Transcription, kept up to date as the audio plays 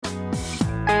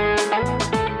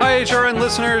HRN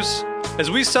listeners.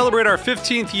 As we celebrate our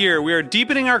 15th year, we are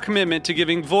deepening our commitment to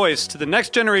giving voice to the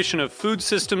next generation of food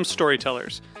systems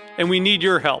storytellers, and we need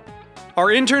your help. Our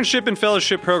internship and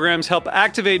fellowship programs help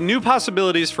activate new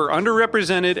possibilities for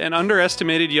underrepresented and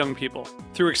underestimated young people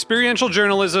through experiential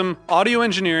journalism, audio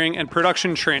engineering, and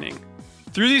production training.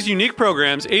 Through these unique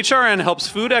programs, HRN helps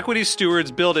food equity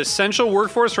stewards build essential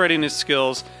workforce readiness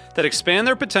skills that expand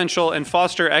their potential and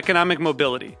foster economic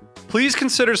mobility. Please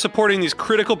consider supporting these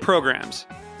critical programs.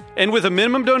 And with a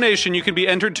minimum donation, you can be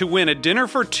entered to win a dinner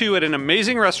for two at an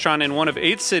amazing restaurant in one of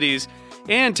 8 cities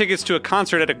and tickets to a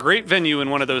concert at a great venue in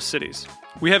one of those cities.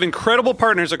 We have incredible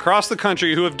partners across the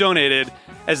country who have donated,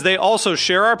 as they also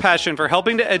share our passion for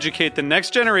helping to educate the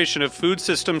next generation of food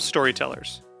systems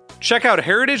storytellers. Check out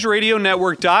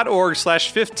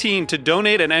heritageradionetwork.org/15 to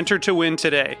donate and enter to win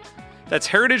today. That's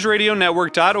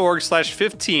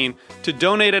heritageradionetwork.org/15 to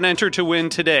donate and enter to win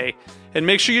today. And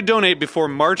make sure you donate before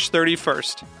March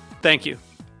 31st. Thank you.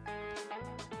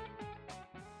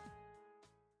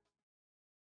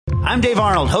 I'm Dave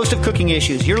Arnold, host of Cooking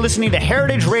Issues. You're listening to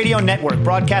Heritage Radio Network,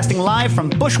 broadcasting live from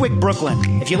Bushwick,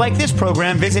 Brooklyn. If you like this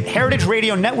program, visit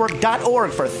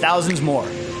heritageradionetwork.org for thousands more.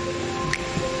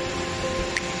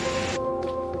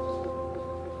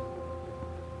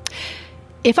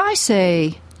 If I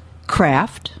say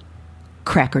Kraft,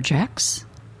 Cracker Jacks,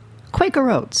 Quaker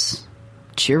Oats,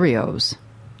 Cheerios,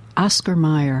 Oscar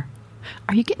Mayer,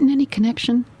 are you getting any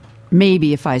connection?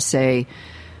 Maybe if I say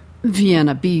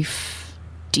Vienna Beef,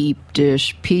 deep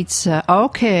dish pizza.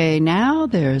 Okay, now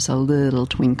there's a little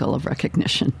twinkle of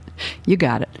recognition. You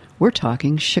got it. We're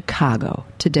talking Chicago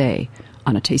today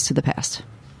on A Taste of the Past.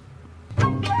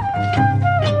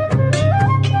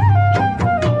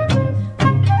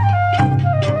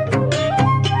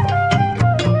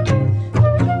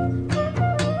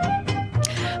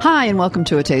 Hi, and welcome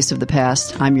to A Taste of the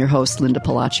Past. I'm your host, Linda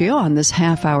Palacio, on this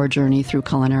half-hour journey through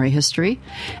culinary history.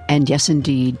 And yes,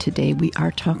 indeed, today we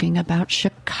are talking about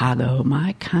Chicago,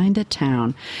 my kind of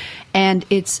town. And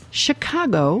it's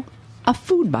Chicago, a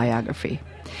food biography.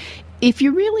 If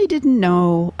you really didn't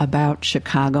know about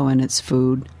Chicago and its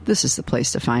food, this is the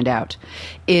place to find out.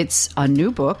 It's a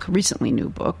recently new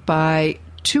book, by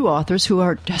 2 authors who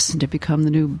are destined to become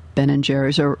the new Ben and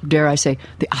Jerry's, or dare I say,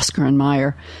 the Oscar and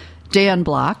Mayer, Dan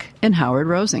Block and Howard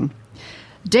Rosing.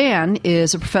 Dan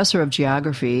is a professor of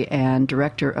geography and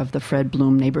director of the Fred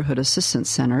Bloom Neighborhood Assistance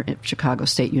Center at Chicago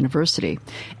State University.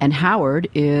 And Howard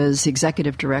is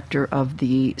executive director of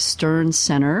the Stern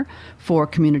Center for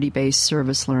Community-Based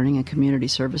Service Learning and Community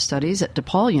Service Studies at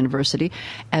DePaul University,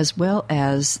 as well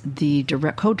as the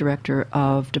co-director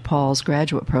of DePaul's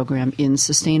graduate program in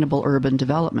Sustainable Urban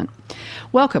Development.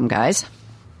 Welcome, guys.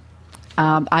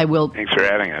 Thanks for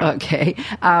having us. Okay.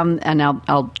 And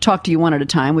I'll talk to you one at a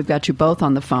time. We've got you both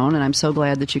on the phone, and I'm so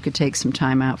glad that you could take some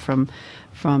time out from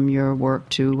your work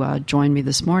to join me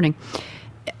this morning.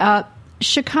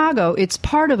 Chicago, it's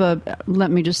part of let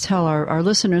me just tell our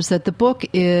listeners that the book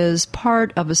is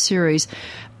part of a series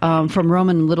from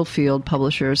Roman Littlefield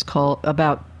Publishers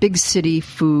about big city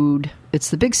food.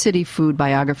 It's the Big City Food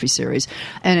Biography series,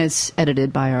 and it's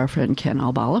edited by our friend Ken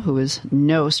Albala, who is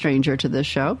no stranger to this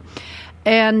show.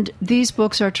 And these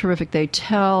books are terrific. They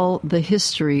tell the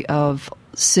history of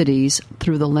cities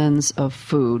through the lens of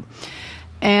food.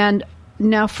 And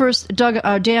now first,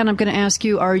 Dan, I'm going to ask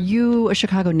you, are you a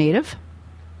Chicago native?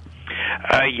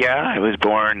 Yeah, I was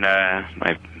born at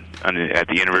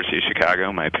the University of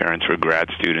Chicago. My parents were grad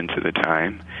students at the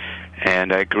time.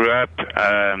 And I grew up...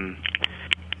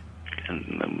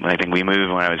 I think we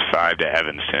moved when I was 5 to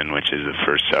Evanston, which is the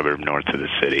first suburb north of the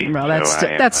city. Well,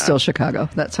 that's still Chicago.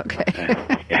 That's okay.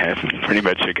 Yeah, pretty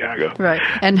much Chicago. Right.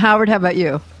 And Howard, how about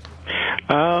you?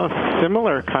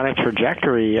 Similar kind of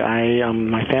trajectory.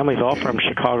 My family's all from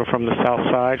Chicago, from the South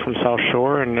Side, from South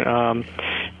Shore, and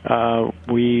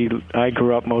I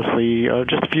grew up mostly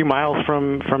just a few miles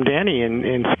from Danny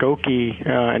in Skokie,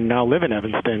 and now live in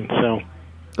Evanston. So,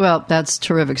 well, that's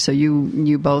terrific. So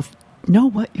you both know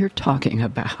what you're talking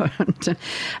about.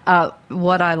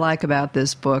 What I like about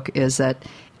this book is that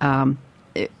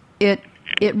it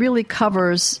really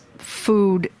covers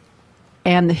food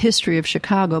and the history of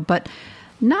Chicago, but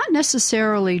not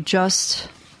necessarily just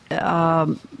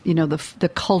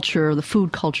the culture, the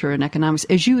food culture and economics,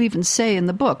 as you even say in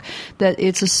the book, that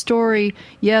it's a story,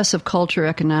 yes, of culture,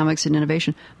 economics, and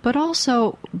innovation, but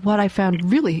also what I found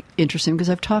really interesting, because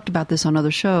I've talked about this on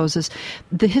other shows, is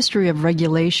the history of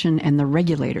regulation and the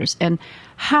regulators, and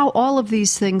how all of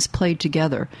these things played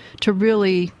together to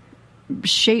really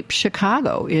shape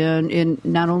Chicago in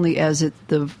not only as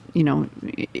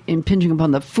impinging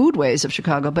upon the foodways of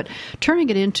Chicago, but turning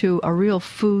it into a real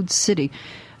food city.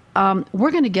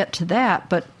 we're going to get to that,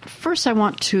 but first I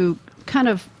want to kind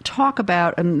of talk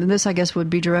about, and this I guess would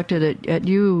be directed at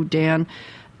you, Dan,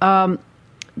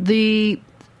 the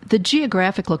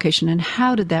geographic location, and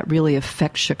how did that really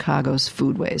affect Chicago's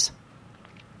foodways?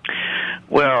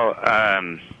 Well,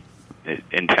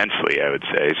 intensely, I would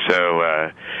say.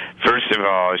 So, first of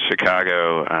all,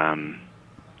 Chicago,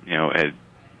 had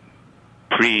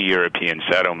pre-European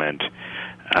settlement,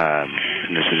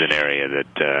 and this is an area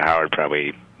that Howard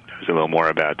probably knows a little more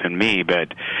about than me,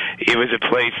 but it was a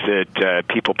place that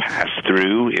people passed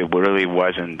through. It really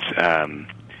wasn't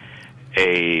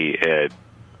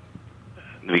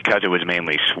because it was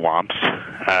mainly swamps,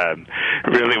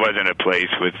 really wasn't a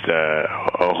place with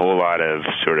a whole lot of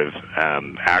sort of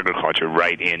agriculture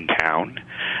right in town.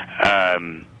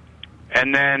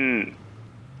 And then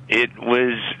it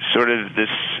was sort of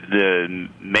the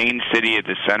main city at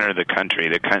the center of the country,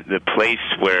 the place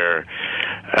where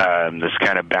this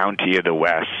kind of bounty of the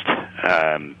West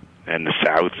and the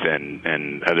South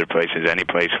and other places, any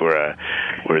place where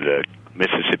the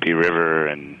Mississippi River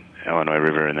and Illinois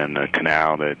River and then the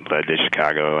canal that led to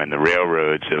Chicago and the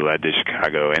railroads that led to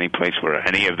Chicago, any place where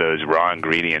any of those raw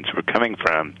ingredients were coming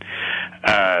from,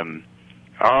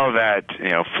 all of that,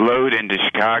 flowed into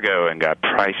Chicago and got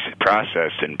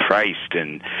processed and priced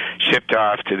and shipped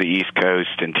off to the East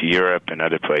Coast and to Europe and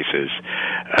other places.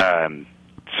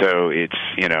 So its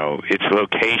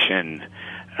location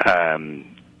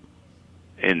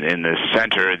in the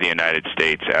center of the United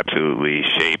States absolutely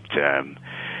shaped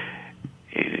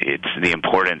it's the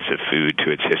importance of food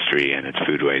to its history and its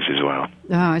foodways as well.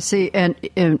 Oh, I see. And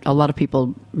a lot of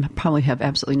people probably have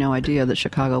absolutely no idea that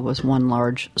Chicago was one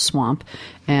large swamp.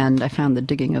 And I found the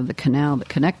digging of the canal that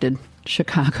connected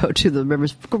Chicago to the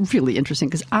rivers really interesting,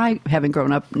 because I, having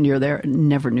grown up near there,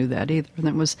 never knew that either. And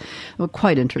that was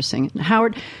quite interesting.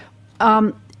 Howard,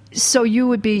 so you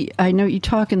would be, I know you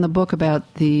talk in the book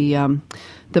about the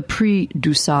Prix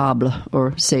du Sable,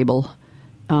 or Sable,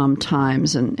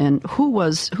 times, and who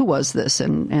was this,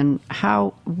 and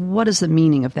what is the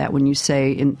meaning of that when you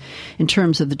say in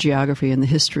terms of the geography and the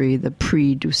history, the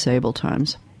Prix du Sable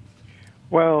times?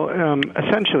 Well,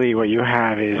 essentially what you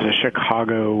have is a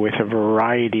Chicago with a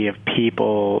variety of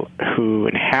people who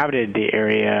inhabited the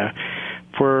area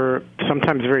for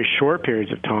sometimes very short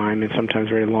periods of time and sometimes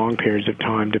very long periods of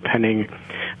time, depending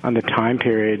on the time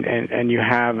period. And you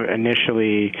have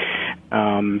initially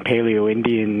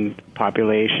Paleo-Indian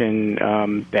population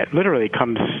that literally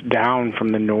comes down from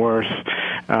the north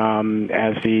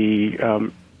as the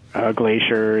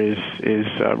glacier is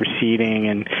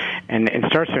receding and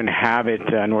starts to inhabit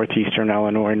northeastern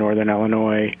Illinois, northern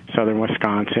Illinois, southern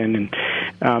Wisconsin,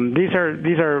 and these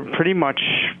are pretty much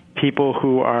people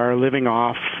who are living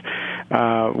off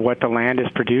what the land is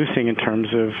producing in terms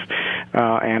of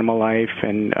animal life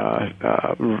and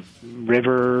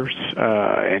rivers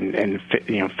and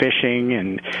fishing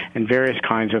and various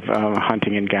kinds of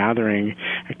hunting and gathering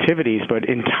activities. But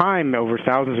in time, over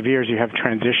thousands of years, you have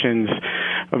transitions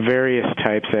of various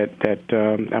types that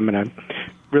I'm going to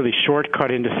really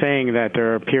shortcut into saying that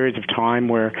there are periods of time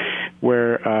where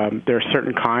there are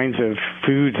certain kinds of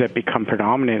foods that become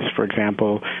predominant. For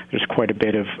example, there's quite a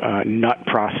bit of nut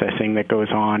processing that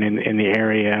goes on in the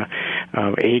area,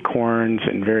 acorns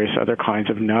and various other kinds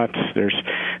of nuts. There's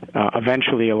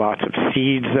eventually lots of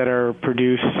seeds that are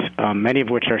produced, many of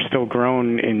which are still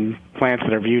grown in plants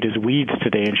that are viewed as weeds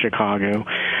today in Chicago,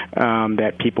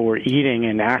 that people were eating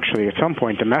and actually at some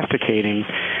point domesticating,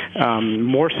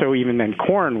 more so even than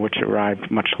corn, which arrived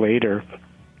much later.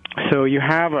 So you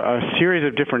have a series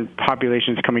of different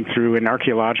populations coming through, and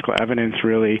archaeological evidence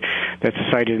really that's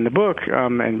cited in the book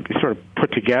and sort of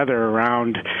put together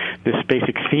around this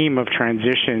basic theme of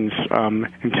transitions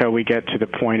until we get to the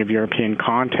point of European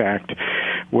contact,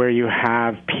 where you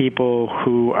have people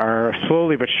who are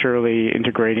slowly but surely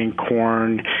integrating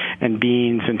corn and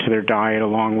beans into their diet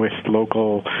along with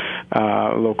local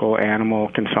animal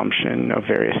consumption of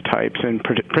various types, and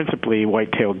principally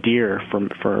white-tailed deer,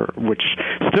 for which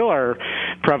still are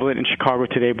prevalent in Chicago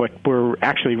today, but were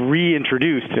actually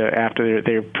reintroduced after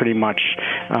they pretty much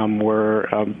were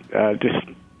just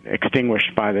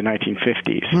extinguished by the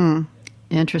 1950s.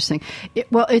 Interesting.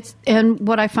 And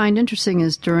what I find interesting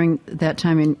is during that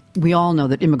time, and we all know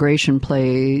that immigration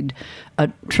played a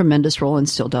tremendous role and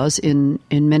still does in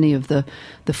many of the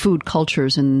food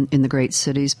cultures in the great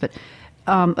cities. But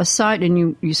aside,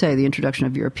 and you say the introduction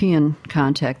of European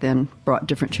contact then brought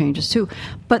different changes too.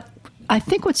 But I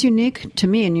think what's unique to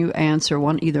me, and you answer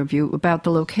either of you, about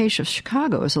the location of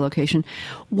Chicago as a location,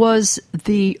 was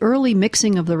the early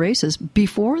mixing of the races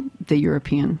before the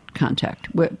European contact,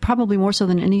 probably more so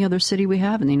than any other city we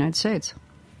have in the United States.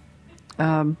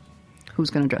 Who's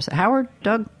going to address it? Howard?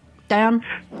 Doug? Dan?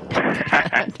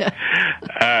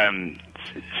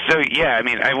 So, yeah, I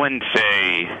mean, I wouldn't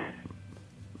say...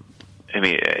 I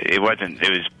mean, it wasn't... It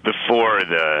was before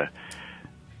the...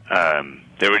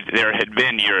 There had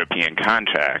been European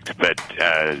contact, but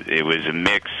it was a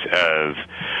mix of...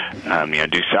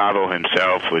 DuSable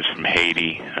himself was from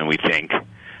Haiti, and we think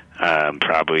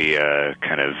probably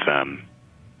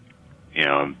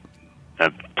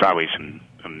probably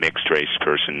a mixed-race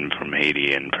person from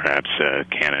Haiti and perhaps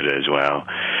Canada as well.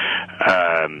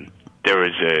 There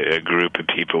was a group of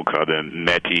people called the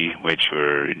Métis, which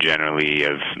were generally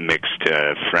of mixed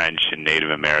French and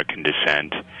Native American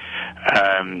descent.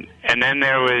 And then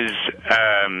there was,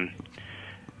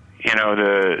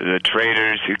 the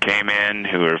traders who came in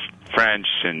who were French,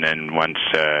 and then once,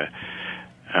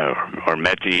 or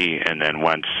Métis, and then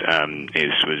once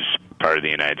this was part of the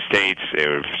United States,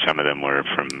 some of them were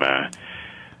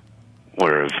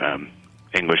of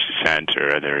English descent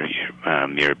or other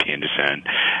European descent,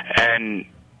 and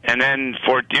then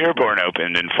Fort Dearborn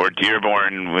opened, and Fort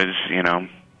Dearborn was,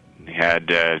 had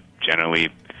generally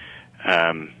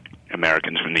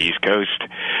Americans from the East Coast,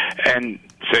 and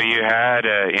so you had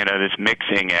this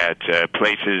mixing at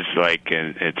places like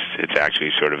it's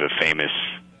actually sort of a famous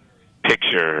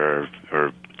picture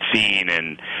or scene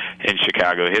in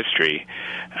Chicago history.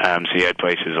 So you had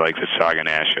places like the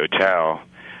Saguenash Hotel,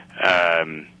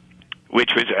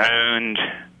 which was owned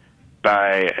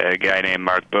by a guy named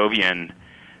Mark Bovian,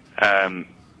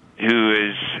 who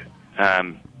is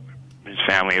his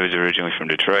family was originally from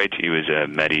Detroit. He was a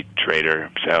Métis trader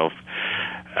himself.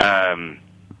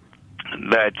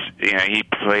 But he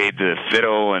played the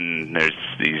fiddle, and there's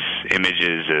these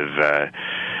images of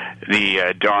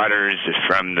the daughters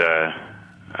from the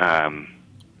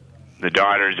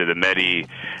daughters of the Métis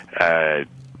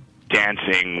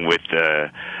dancing with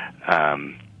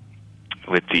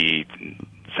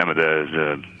some of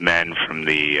the men from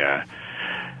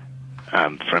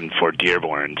from Fort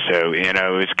Dearborn. So it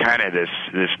was kind of this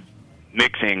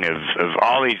mixing of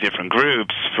all these different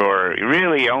groups for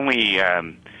really only a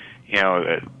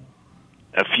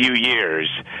few years.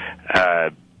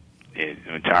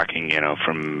 We're talking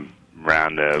from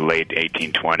around the late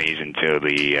 1820s until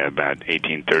about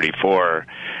 1834,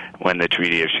 when the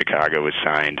Treaty of Chicago was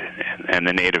signed, and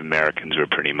the Native Americans were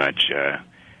pretty much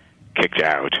kicked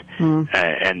out.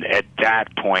 And at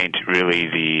that point, really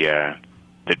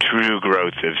the true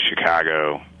growth of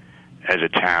Chicago as a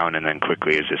town and then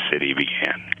quickly as a city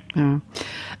began.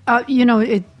 I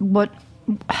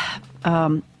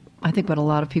think what a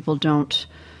lot of people don't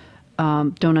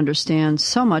understand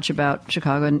so much about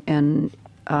Chicago, and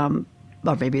or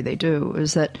maybe they do,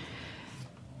 is that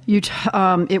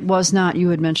it was not, you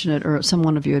had mentioned it, or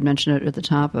someone of you had mentioned it at the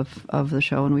top of the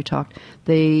show when we talked,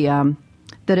 that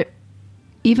it,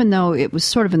 even though it was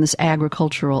sort of in this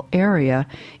agricultural area,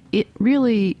 it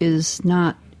really is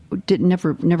not,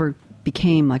 never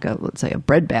became like let's say a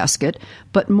breadbasket,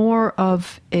 but more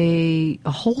of a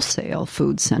wholesale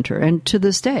food center, and to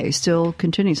this day still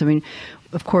continues. I mean,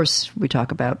 of course, we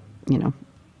talk about,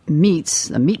 meats,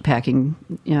 the meat packing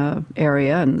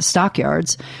area and the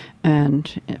stockyards.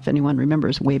 And if anyone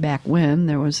remembers way back when,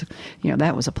 there was,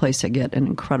 that was a place to get an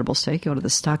incredible steak. Go to the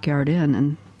Stockyard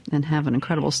Inn and have an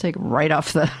incredible steak right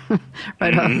off the off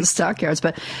the stockyards.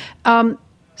 But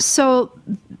so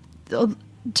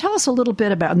tell us a little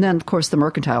bit about, and then of course the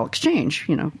mercantile exchange,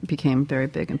 became very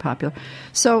big and popular.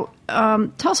 So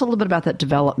tell us a little bit about that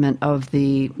development of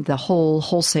the whole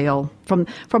wholesale from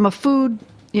a food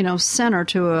center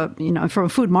to from a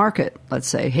food market. Let's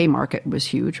say Haymarket was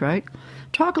huge, right?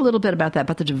 Talk a little bit about that,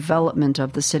 about the development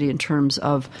of the city in terms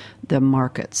of the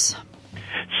markets.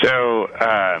 So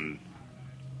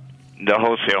the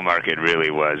wholesale market really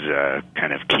was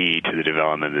kind of key to the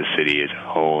development of the city as a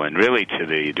whole, and really to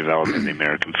the development of the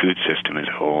American food system as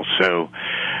a whole. So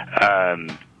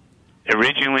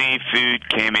originally, food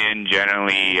came in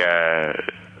generally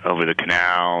over the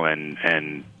canal,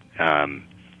 and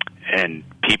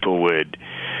people would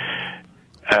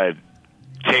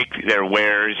take their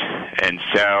wares and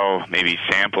sell maybe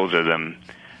samples of them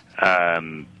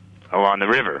along the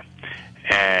river.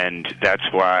 And that's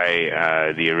why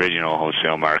the original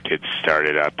wholesale market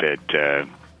started up at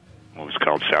what was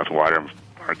called South Water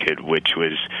Market, which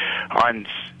was on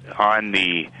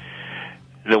the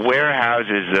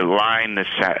warehouses that line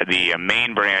the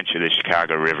main branch of the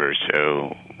Chicago River.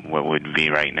 So what would be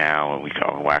right now what we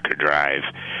call Wacker Drive.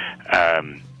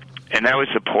 And that was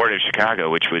the port of Chicago,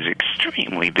 which was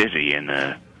extremely busy in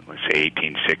the, let's say,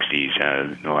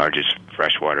 1860s, the largest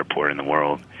freshwater port in the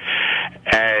world.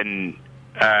 And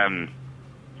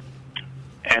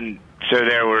so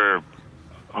there were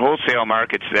wholesale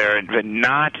markets there, but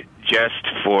not just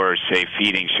for, say,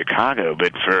 feeding Chicago,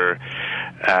 but for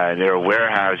there were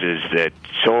warehouses that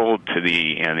sold to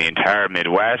the entire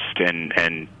Midwest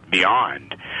and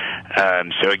beyond.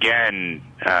 So again,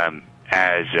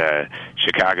 as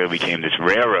Chicago became this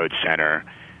railroad center,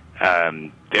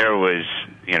 there was,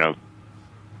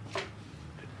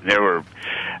 there were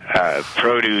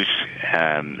produce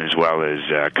as well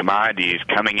as commodities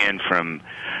coming in from,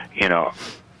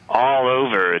 all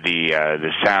over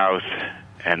the South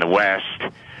and the West.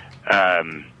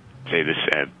 Say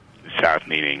the South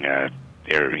meaning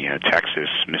Texas,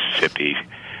 Mississippi,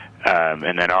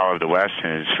 and then all of the West,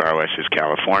 and as far west as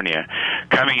California,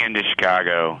 coming into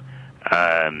Chicago,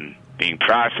 being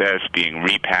processed, being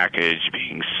repackaged,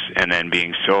 and then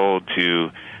being sold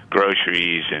to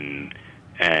groceries and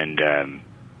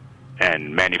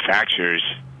manufacturers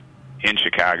in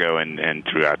Chicago and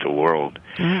throughout the world.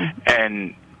 Mm.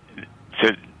 And so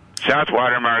South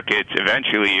Water Markets,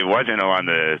 eventually it wasn't along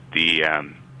the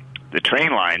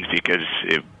train lines because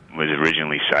it was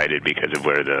originally cited because of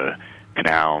where the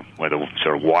canal, where the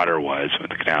sort of water was, with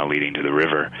the canal leading to the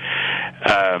river.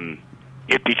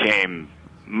 It became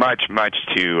much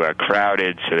too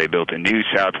crowded, so they built a new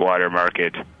South Water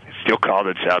Market. Still called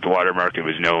it South Water Market. It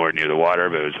was nowhere near the water,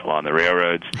 but it was along the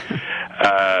railroads.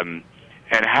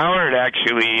 And Howard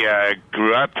actually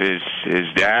grew up. His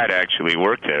dad actually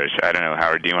worked there. So I don't know,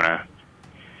 Howard, do you want to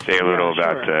say a little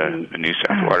about the new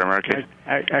South Water Market?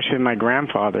 Actually, my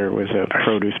grandfather was a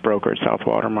produce broker at South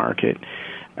Water Market,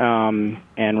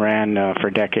 and ran for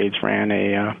decades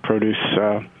a produce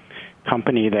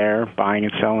company there, buying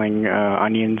and selling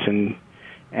onions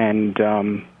and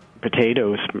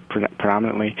potatoes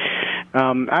predominantly.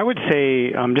 I would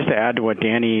say, just to add to what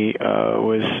Danny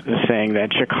was saying,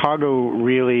 that Chicago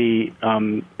really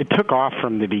it took off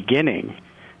from the beginning.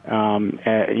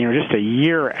 Just a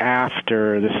year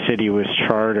after the city was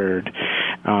chartered,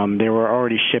 they were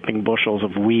already shipping bushels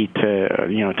of wheat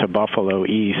to Buffalo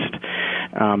East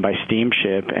by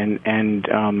steamship, and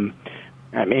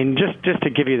I mean, just to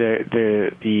give you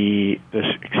the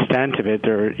extent of it,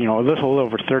 there were, a little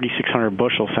over 3,600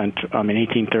 bushels sent in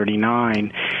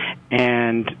 1839,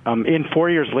 and in 4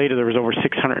 years later, there was over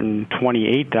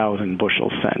 628,000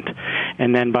 bushels sent,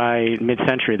 and then by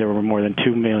mid-century, there were more than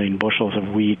 2 million bushels of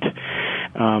wheat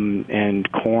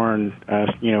and corn,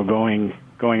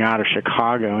 going out of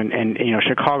Chicago, and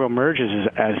Chicago emerges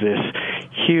as this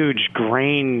huge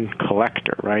grain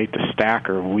collector, right? The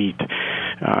stacker of wheat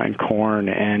and corn,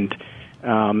 and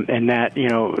that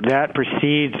that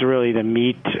precedes really the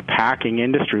meat packing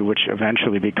industry, which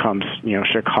eventually becomes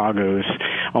Chicago's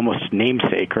almost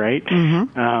namesake, right?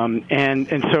 Mm-hmm.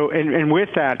 And with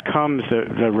that comes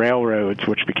the railroads,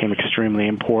 which became extremely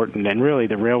important, and really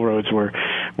the railroads were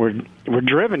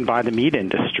driven by the meat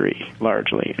industry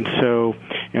largely, and so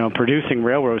producing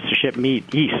railroads to ship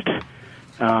meat east.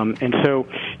 And so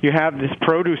you have this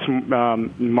produce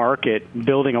market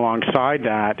building alongside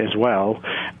that as well,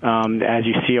 as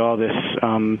you see all this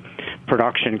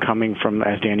production coming from,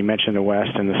 as Danny mentioned, the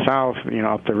west and the south,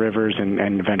 up the rivers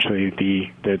and eventually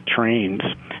the trains.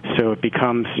 So it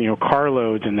becomes,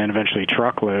 carloads and then eventually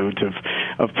truckloads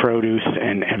of produce,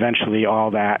 and eventually all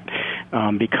that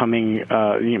becoming,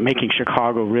 making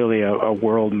Chicago really a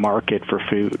world market for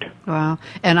food. Wow.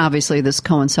 And obviously this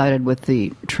coincided with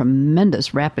the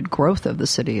tremendous rapid growth of the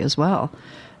city as well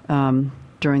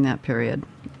during that period,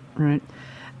 right?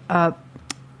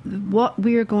 What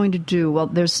we are going to do,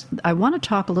 I want to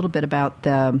talk a little bit about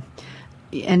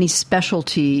any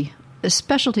specialty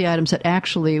items that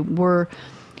actually were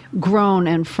grown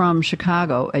and from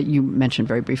Chicago. You mentioned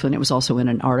very briefly, and it was also in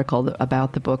an article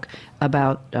about the book,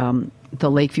 about the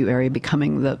Lakeview area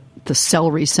becoming the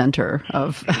celery center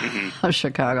of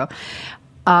Chicago.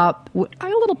 A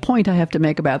little point I have to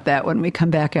make about that when we come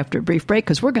back after a brief break,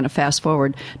 because we're going to fast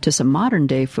forward to some modern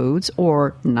day foods,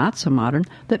 or not so modern,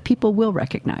 that people will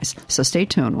recognize. So stay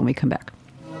tuned when we come back.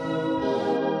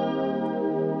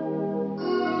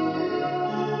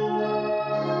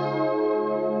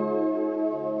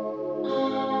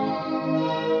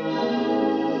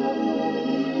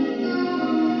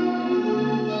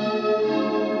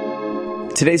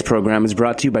 Today's program is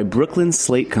brought to you by Brooklyn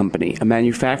Slate Company, a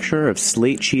manufacturer of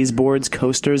slate cheese boards,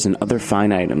 coasters, and other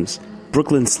fine items.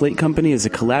 Brooklyn Slate Company is a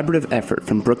collaborative effort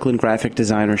from Brooklyn graphic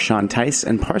designer Sean Tice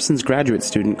and Parsons graduate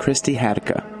student Christy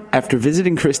Hadika. After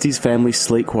visiting Christy's family's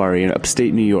slate quarry in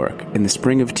upstate New York in the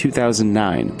spring of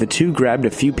 2009, the two grabbed a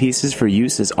few pieces for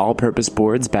use as all-purpose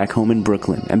boards back home in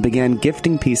Brooklyn and began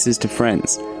gifting pieces to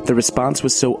friends. The response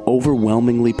was so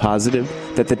overwhelmingly positive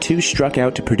that the two struck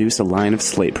out to produce a line of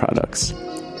slate products.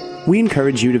 We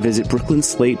encourage you to visit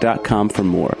brooklynslate.com for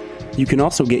more. You can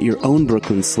also get your own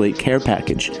Brooklyn Slate care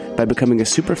package by becoming a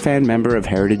superfan member of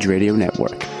Heritage Radio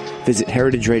Network. Visit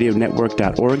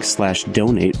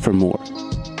heritageradionetwork.org/donate for more.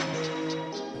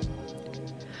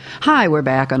 Hi, we're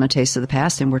back on A Taste of the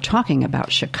Past, and we're talking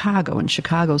about Chicago and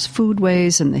Chicago's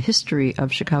foodways and the history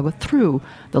of Chicago through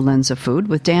the lens of food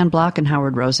with Dan Block and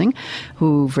Howard Rosing,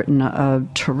 who've written a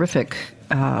terrific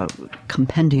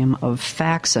compendium of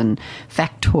facts and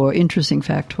interesting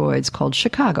factoids called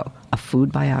Chicago, a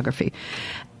Food Biography.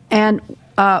 And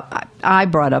I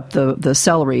brought up the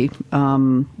celery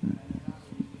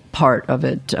part of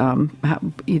it.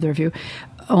 Either of you?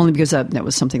 Only because that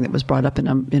was something that was brought up in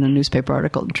a newspaper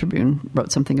article. The Tribune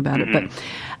wrote something about it. But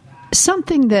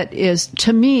something that is,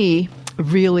 to me,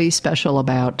 really special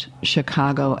about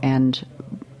Chicago and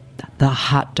the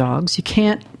hot dogs. You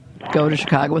can't go to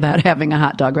Chicago without having a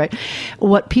hot dog, right?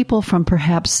 What people from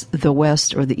perhaps the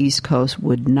West or the East Coast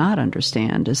would not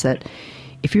understand is that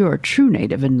if you're a true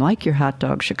native and like your hot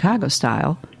dog Chicago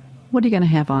style, what are you going to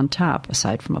have on top,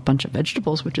 aside from a bunch of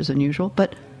vegetables, which is unusual,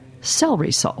 but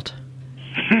celery salt.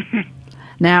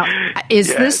 Now,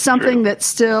 is this something that's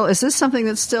still,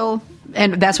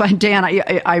 and that's why, Dan,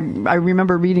 I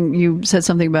remember reading, you said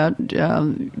something about,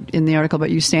 in the article about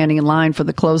you standing in line for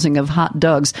the closing of Hot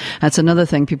Doug's. That's another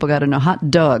thing people got to know.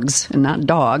 Hot Doug's, and not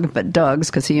dog, but Doug's,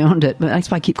 because he owned it. But that's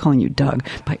why I keep calling you Doug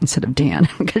instead of Dan,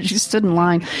 because you stood in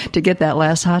line to get that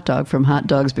last hot dog from Hot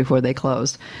Doug's before they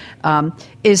closed.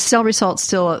 Is celery salt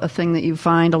still a thing that you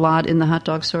find a lot in the hot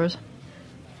dog stores?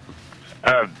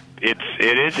 It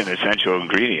is an essential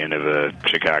ingredient of a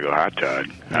Chicago hot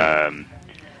dog.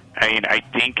 I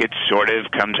think it sort of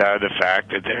comes out of the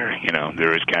fact that there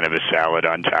is kind of a salad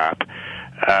on top.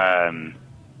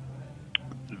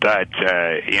 But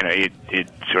it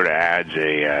sort of adds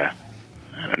a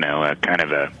kind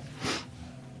of a,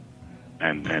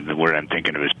 and the word I'm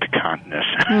thinking of is piquantness.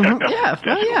 Mm-hmm.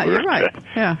 Yeah, you're right.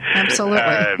 Yeah, absolutely.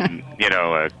 A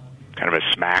kind of a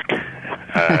smack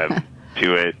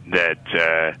to it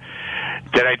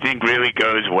that I think really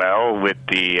goes well with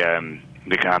the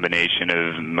combination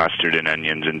of mustard and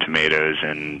onions and tomatoes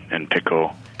and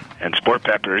pickle and sport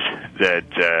peppers that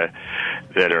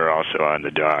are also on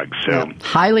the dog. So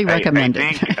highly recommended.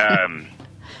 I think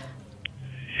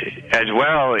as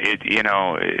well,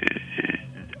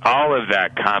 all of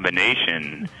that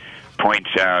combination points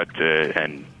out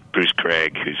and Bruce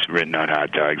Kraig, who's written on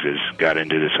hot dogs, has got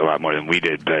into this a lot more than we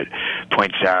did, but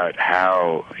points out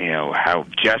how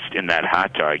just in that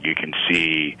hot dog you can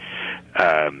see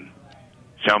the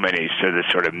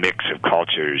sort of mix of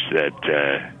cultures that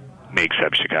makes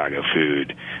up Chicago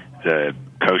food. The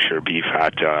kosher beef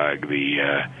hot dog,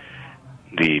 the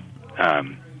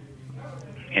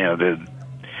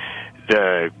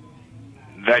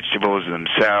vegetables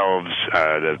themselves,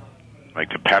 like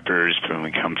the peppers when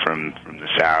we come from the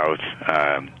South,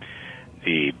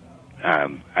 the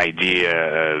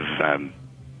idea of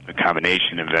a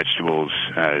combination of vegetables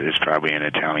is probably an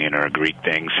Italian or a Greek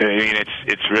thing. So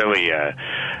it's really a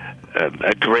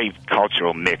great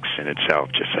cultural mix in itself,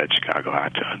 just that Chicago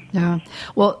hot dog. Yeah.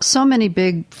 Well, so many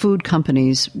big food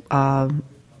companies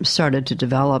started to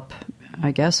develop,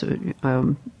 I guess, you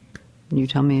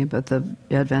tell me about the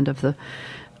advent of the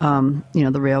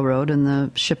railroad and the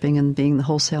shipping and being the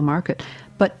wholesale market.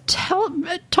 But talk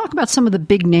about some of the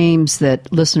big names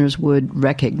that listeners would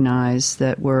recognize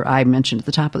that I mentioned at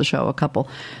the top of the show, a couple.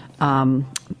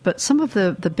 But some of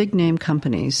the big name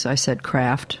companies, I said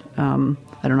Kraft. I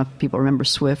don't know if people remember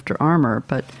Swift or Armour,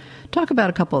 but talk about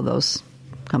a couple of those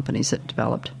companies that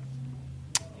developed.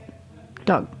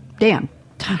 Dan.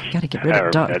 Got to get rid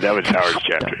of Doug. That was Howard's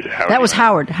chapter. That was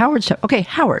Howard. Howard's chapter. Okay,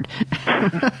 Howard.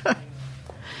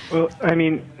 Well,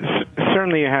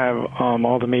 certainly you have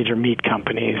all the major meat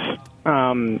companies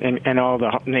and all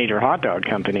the major hot dog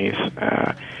companies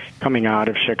coming out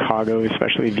of Chicago,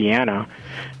 especially Vienna,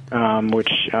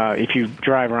 which if you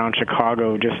drive around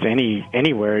Chicago, just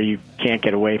anywhere, you can't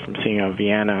get away from seeing a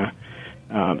Vienna,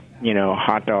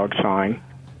 hot dog sign.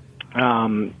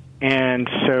 And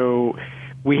so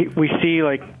we see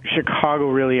like Chicago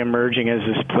really emerging as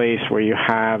this place where you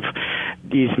have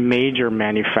these major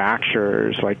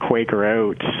manufacturers like Quaker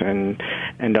Oats and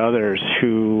others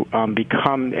who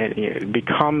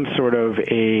become sort of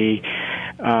a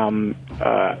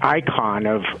icon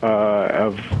of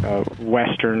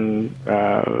Western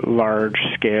large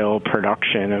scale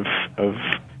production of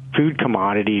food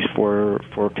commodities for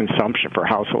consumption, for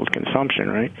household consumption,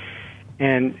 right?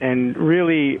 And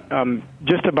really,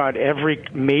 just about every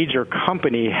major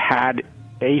company had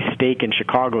a stake in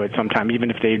Chicago at some time,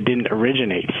 even if they didn't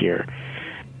originate here.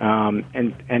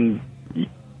 And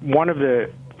one of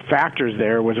the factors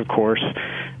there was, of course,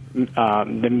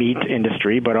 the meat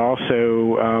industry, but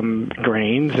also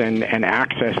grains and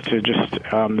access to just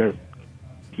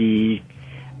the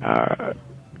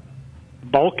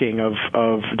bulking of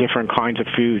different kinds of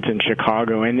foods in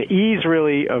Chicago, and the ease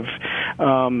really of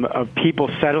people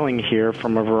settling here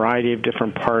from a variety of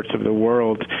different parts of the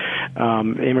world.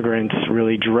 Immigrants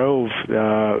really driven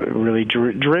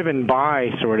by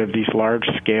sort of these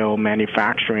large-scale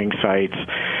manufacturing sites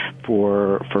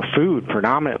for food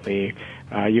predominantly.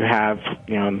 You have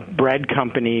bread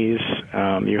companies.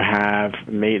 You have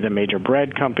the major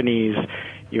bread companies.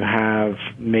 You have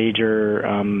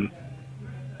major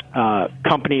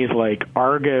companies like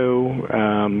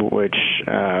Argo, which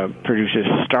produces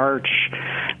starch.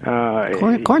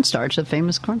 Cornstarch, the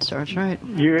famous cornstarch, right?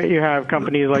 You have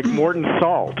companies like Morton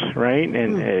Salt, right?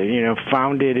 And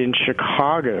founded in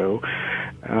Chicago,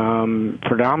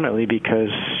 predominantly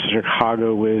because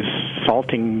Chicago was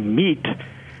salting meat,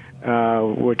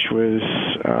 which was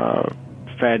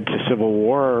fed to Civil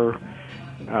War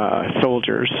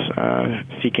soldiers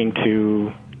seeking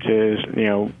to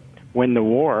win the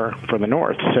war for the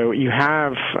North. So you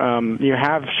have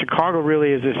Chicago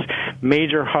really as this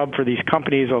major hub for these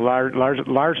companies,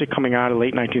 largely coming out of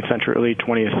late 19th century, early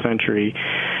 20th century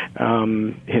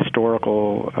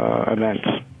historical events.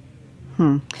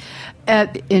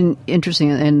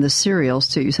 Interesting, and the cereals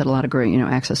too. You said a lot of grain,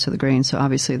 access to the grain. So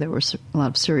obviously there were a lot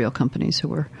of cereal companies who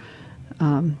were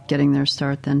getting their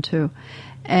start then too.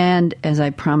 And as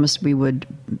I promised, we would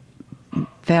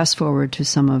fast forward to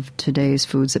some of today's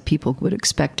foods that people would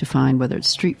expect to find, whether it's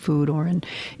street food or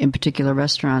in particular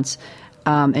restaurants.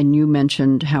 And you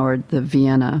mentioned, Howard, the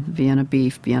Vienna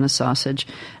beef, Vienna sausage.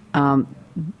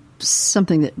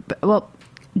 Something that,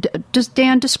 does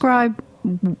Dan describe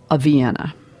a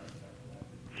Vienna?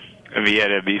 A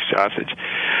Vienna beef sausage.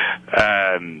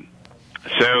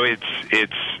 So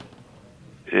it's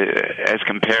as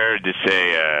compared to,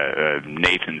 say,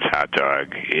 Nathan's hot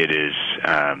dog, it is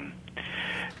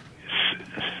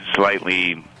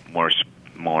slightly more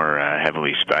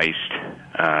heavily spiced.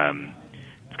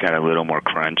 It's got a little more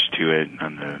crunch to it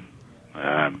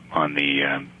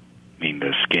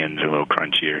the skin's a little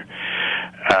crunchier.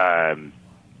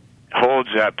 Holds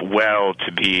up well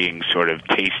to being sort of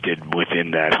tasted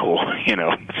within that whole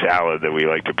salad that we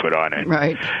like to put on it.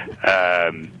 Right.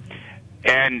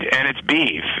 And it's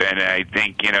beef, and I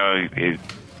think it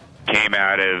came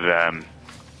out of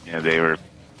they were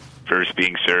first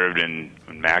being served in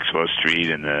Maxwell Street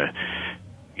in the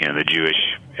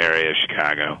Jewish area of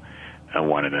Chicago,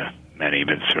 one of the many,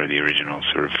 but sort of the original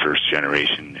sort of first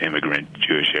generation immigrant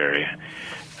Jewish area,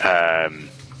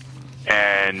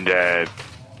 and as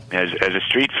a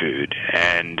street food,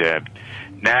 and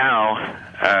now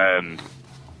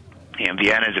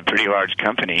Vienna is a pretty large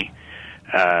company.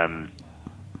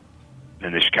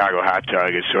 And the Chicago hot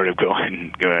dog is sort of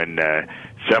going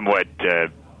somewhat.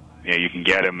 You can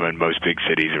get them in most big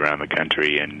cities around the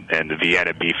country, and the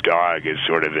Vienna beef dog is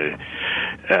sort of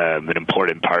an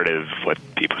important part of what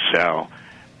people sell.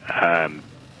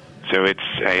 So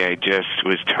I just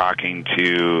was talking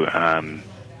to,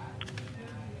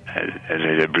 as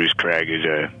I said, Bruce Kraig, who's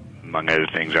among other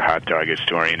things, a hot dog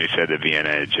historian, who said that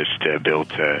Vienna had just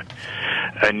built a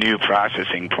new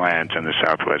processing plant on the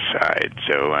southwest side.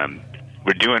 So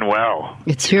we're doing well.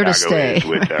 It's here to stay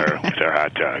with our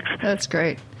hot dogs. That's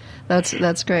great.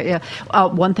 That's great. Yeah.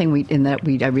 One thing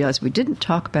I realized we didn't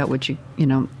talk about, which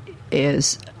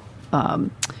is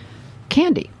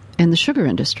candy and the sugar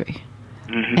industry,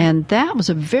 and that was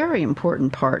a very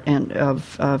important part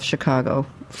of Chicago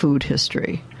food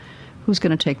history. Who's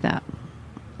going to take that?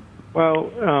 Well,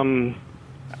 this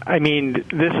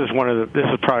is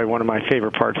probably one of my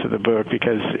favorite parts of the book,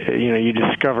 because you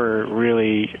discover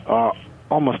really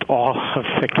almost all of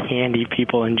the candy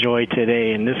people enjoy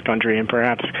today in this country, and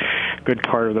perhaps a good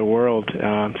part of the world,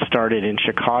 started in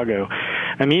Chicago.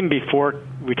 Before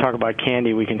we talk about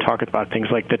candy, we can talk about things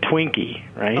like the Twinkie,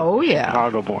 right? Oh, yeah.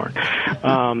 Chicago-born,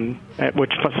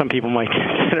 which some people might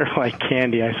consider like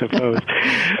candy, I suppose.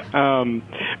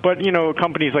 But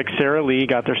companies like Sara Lee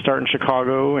got their start in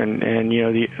Chicago, and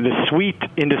the sweet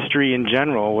industry in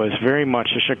general was very much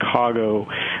a Chicago,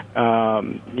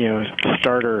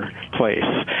 starter place.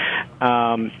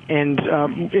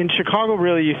 In Chicago,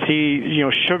 really, you see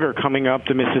sugar coming up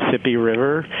the Mississippi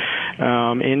River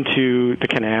into the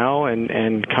canal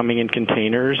and coming in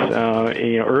containers.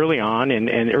 Early on,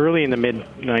 and early in the mid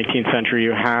 19th century,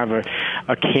 you have a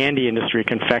candy industry,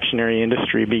 confectionery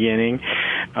industry beginning.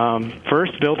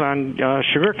 First built on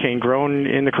sugarcane grown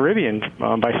in the Caribbean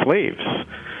by slaves.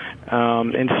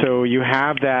 And so you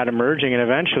have that emerging, and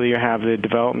eventually you have the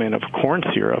development of corn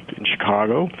syrup in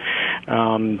Chicago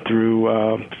through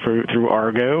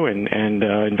Argo and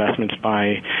investments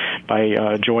by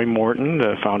Joy Morton,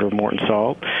 the founder of Morton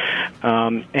Salt.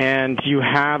 And you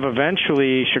have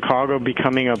eventually Chicago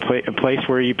becoming a place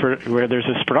where there's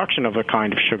this production of a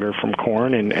kind of sugar from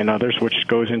corn and others, which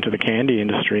goes into the candy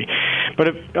industry.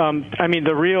 But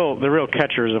the real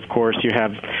catchers, of course, you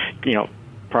have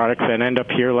products that end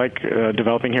up here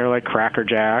developing here like Cracker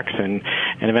Jacks and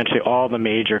eventually all the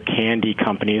major candy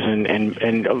companies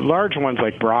and large ones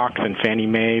like Brock's and Fannie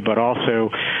Mae, but also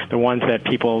the ones that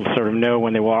people sort of know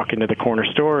when they walk into the corner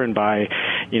store and buy,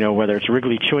 whether it's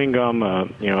Wrigley chewing gum,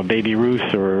 Baby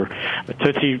Ruth or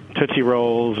Tootsie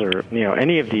Rolls or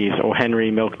any of these, O.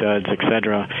 Henry, Milk Duds,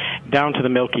 etc., down to the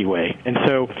Milky Way. And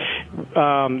so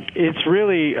it's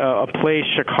really a place,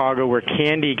 Chicago, where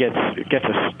candy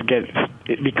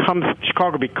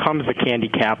Chicago becomes the candy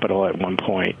capital at one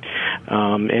point.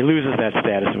 It loses that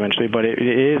status eventually, but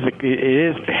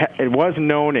it was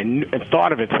known and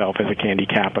thought of itself as a candy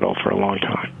capital for a long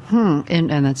time.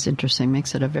 And that's interesting.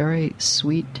 Makes it a very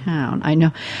sweet town. I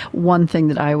know one thing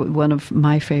that one of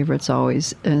my favorites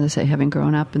always, as I say, having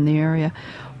grown up in the area,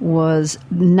 was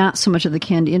not so much of the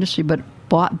candy industry, but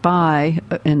bought by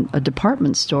in a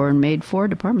department store and made for a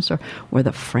department store were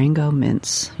the Frango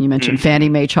mints. You mentioned Fannie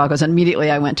Mae chocolates, and immediately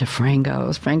I went to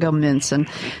Frango mints, and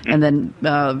then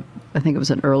I think it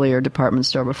was an earlier department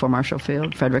store before Marshall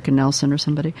Field, Frederick and Nelson or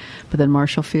somebody. But then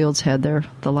Marshall Fields had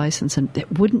the license, and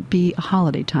it wouldn't be a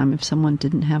holiday time if someone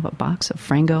didn't have a box of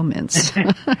Frango mints.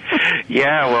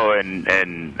 Yeah, well,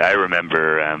 and I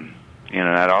remember,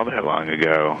 not all that long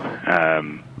ago,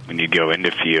 when you go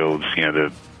into Fields,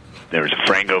 there was a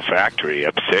Frango factory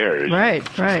upstairs. Right.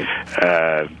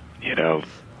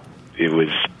 It was,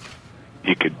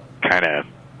 you could kind of,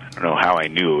 I don't know how I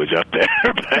knew it was up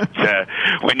there, but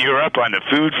when you were up on the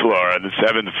food floor on the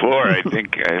 7th floor, I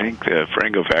think the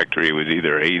Frango factory was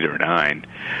either 8 or 9,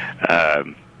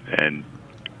 and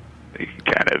you could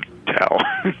kind of tell.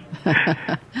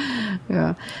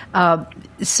 Yeah.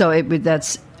 So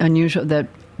that's unusual that.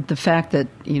 The fact that,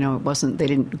 it wasn't, they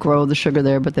didn't grow the sugar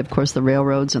there, but of course the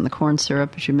railroads and the corn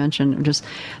syrup, as you mentioned, just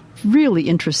really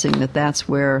interesting that that's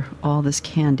where all this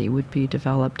candy would be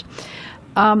developed.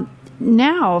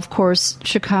 Now, of course,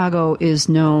 Chicago is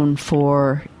known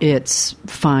for its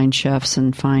fine chefs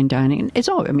and fine dining. It's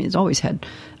always had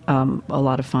a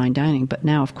lot of fine dining, but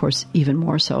now, of course, even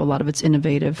more so. A lot of it's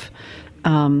innovative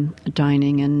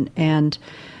dining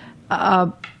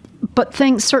but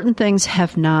certain things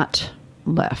have not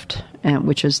left,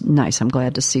 which is nice. I'm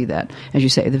glad to see that. As you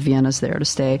say, the Vienna's there to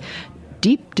stay.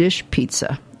 Deep dish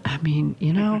pizza. I mean,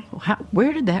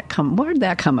 where did that come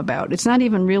about? It's not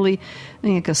even really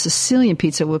like a Sicilian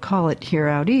pizza, we'll call it here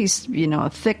out east, a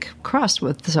thick crust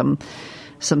with some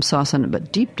sauce on it,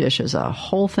 but deep dish is a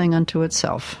whole thing unto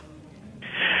itself.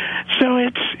 So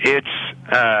it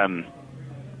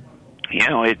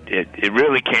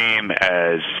really came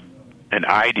as an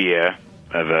idea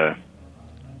of a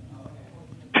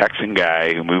Texan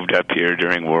guy who moved up here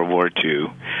during World War II.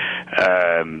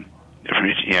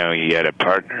 He had a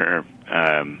partner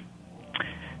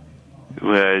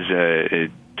who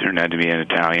it turned out to be an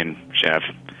Italian chef,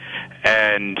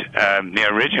 and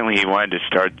originally he wanted to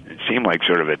start. It seemed like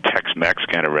sort of a Tex-Mex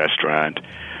kind of restaurant,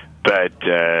 but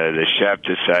the chef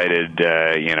decided,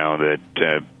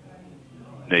 that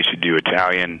they should do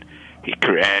Italian. He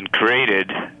created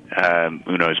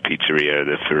Uno's Pizzeria,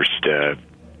 the first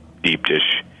deep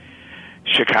dish,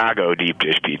 Chicago deep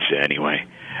dish pizza anyway.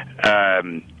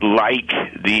 Like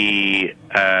the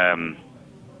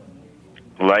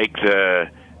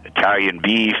Italian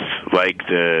beef, like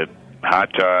the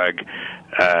hot dog,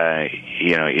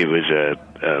 it was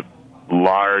a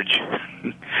large,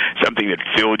 something that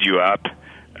filled you up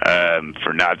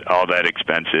for not all that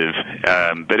expensive.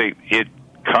 But it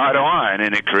caught on,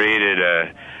 and it created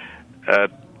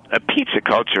a pizza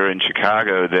culture in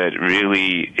Chicago that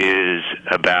really is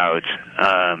about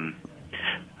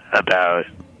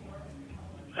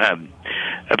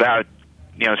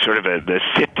sort of the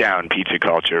sit down pizza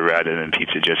culture rather than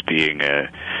pizza just being the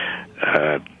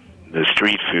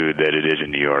street food that it is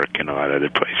in New York and a lot of other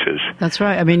places. That's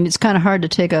right. I mean, it's kind of hard to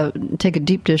take a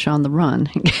deep dish on the run.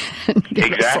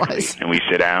 Exactly. And we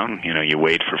sit down, you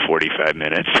wait for 45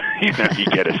 minutes, you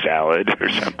get a salad or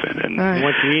something. And right.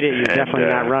 Once you eat it, you're definitely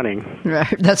not running.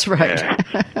 Right. That's right.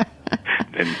 Yeah.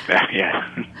 And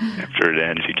after it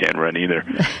ends, you can't run either.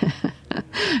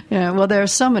 Yeah, well, there are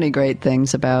so many great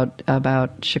things about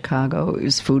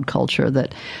Chicago's food culture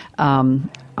that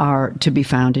are to be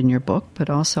found in your book, but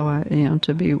also,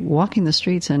 to be walking the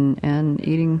streets and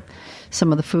eating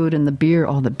some of the food and the beer.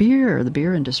 Oh, the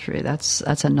beer industry.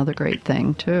 That's another great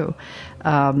thing too.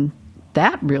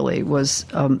 That really was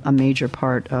a major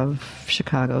part of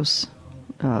Chicago's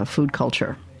food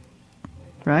culture,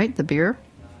 right? The beer.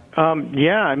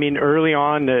 Yeah, I mean, early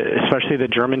on, especially the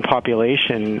German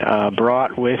population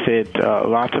brought with it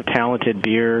lots of talented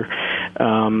beer,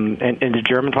 and the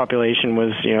German population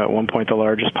was, at one point the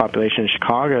largest population in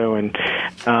Chicago, and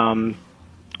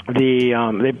they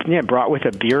brought with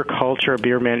a beer culture, a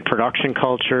beer production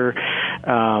culture,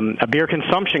 a beer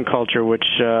consumption culture, which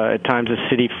at times the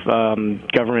city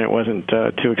government wasn't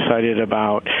too excited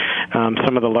about.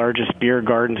 Some of the largest beer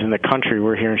gardens in the country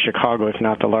were here in Chicago, if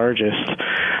not the largest,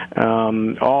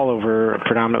 all over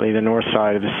predominantly the north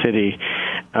side of the city.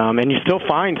 And you still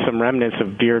find some remnants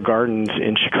of beer gardens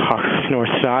in Chicago's north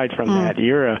side from that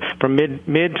era, from mid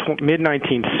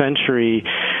 19th century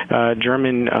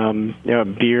German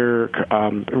beer,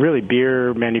 really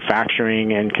beer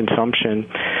manufacturing and consumption.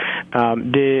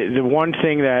 The one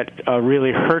thing that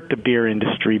really hurt the beer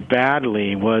industry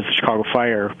badly was the Chicago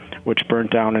Fire, which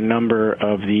burnt down a number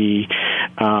of the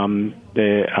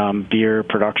beer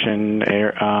production.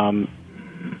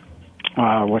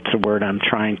 What's the word I'm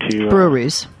trying to?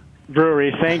 Breweries.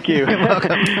 Breweries, thank you. You're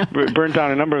welcome. Burnt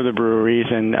down a number of the breweries,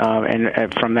 and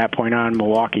from that point on,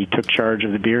 Milwaukee took charge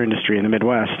of the beer industry in the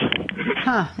Midwest.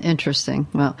 Huh, interesting.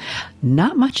 Well,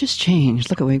 not much has changed.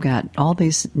 Look, we've got all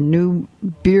these new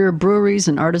beer breweries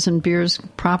and artisan beers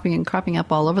cropping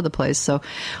up all over the place. So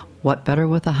what better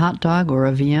with a hot dog or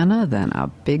a Vienna than a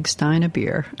big stein of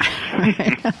beer?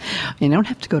 You don't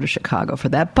have to go to Chicago for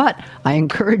that, but I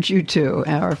encourage you to,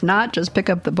 or if not, just pick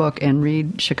up the book and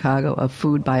read Chicago, A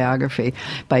Food Biography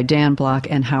by Dan Block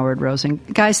and Howard Rosing.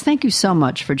 Guys, thank you so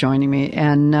much for joining me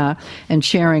and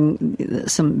sharing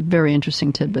some very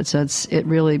interesting tidbits. It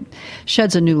really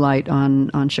sheds a new light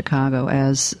on Chicago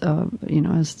as a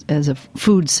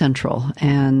food central,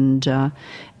 and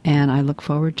I look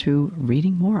forward to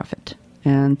reading more of it.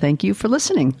 And thank you for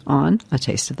listening on A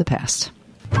Taste of the Past.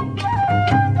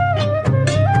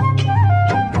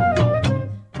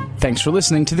 Thanks for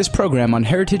listening to this program on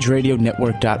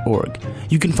heritageradionetwork.org.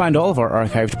 You can find all of our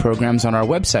archived programs on our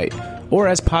website or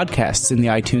as podcasts in the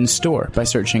iTunes Store by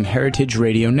searching Heritage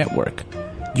Radio Network.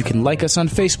 You can like us on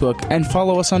Facebook and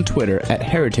follow us on Twitter at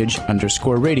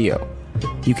 @heritage_radio.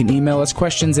 You can email us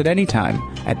questions at any time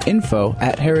at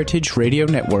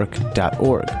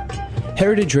info@heritageradionetwork.org.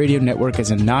 Heritage Radio Network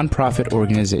is a non-profit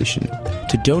organization.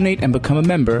 To donate and become a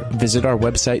member, visit our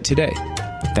website today.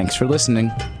 Thanks for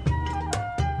listening.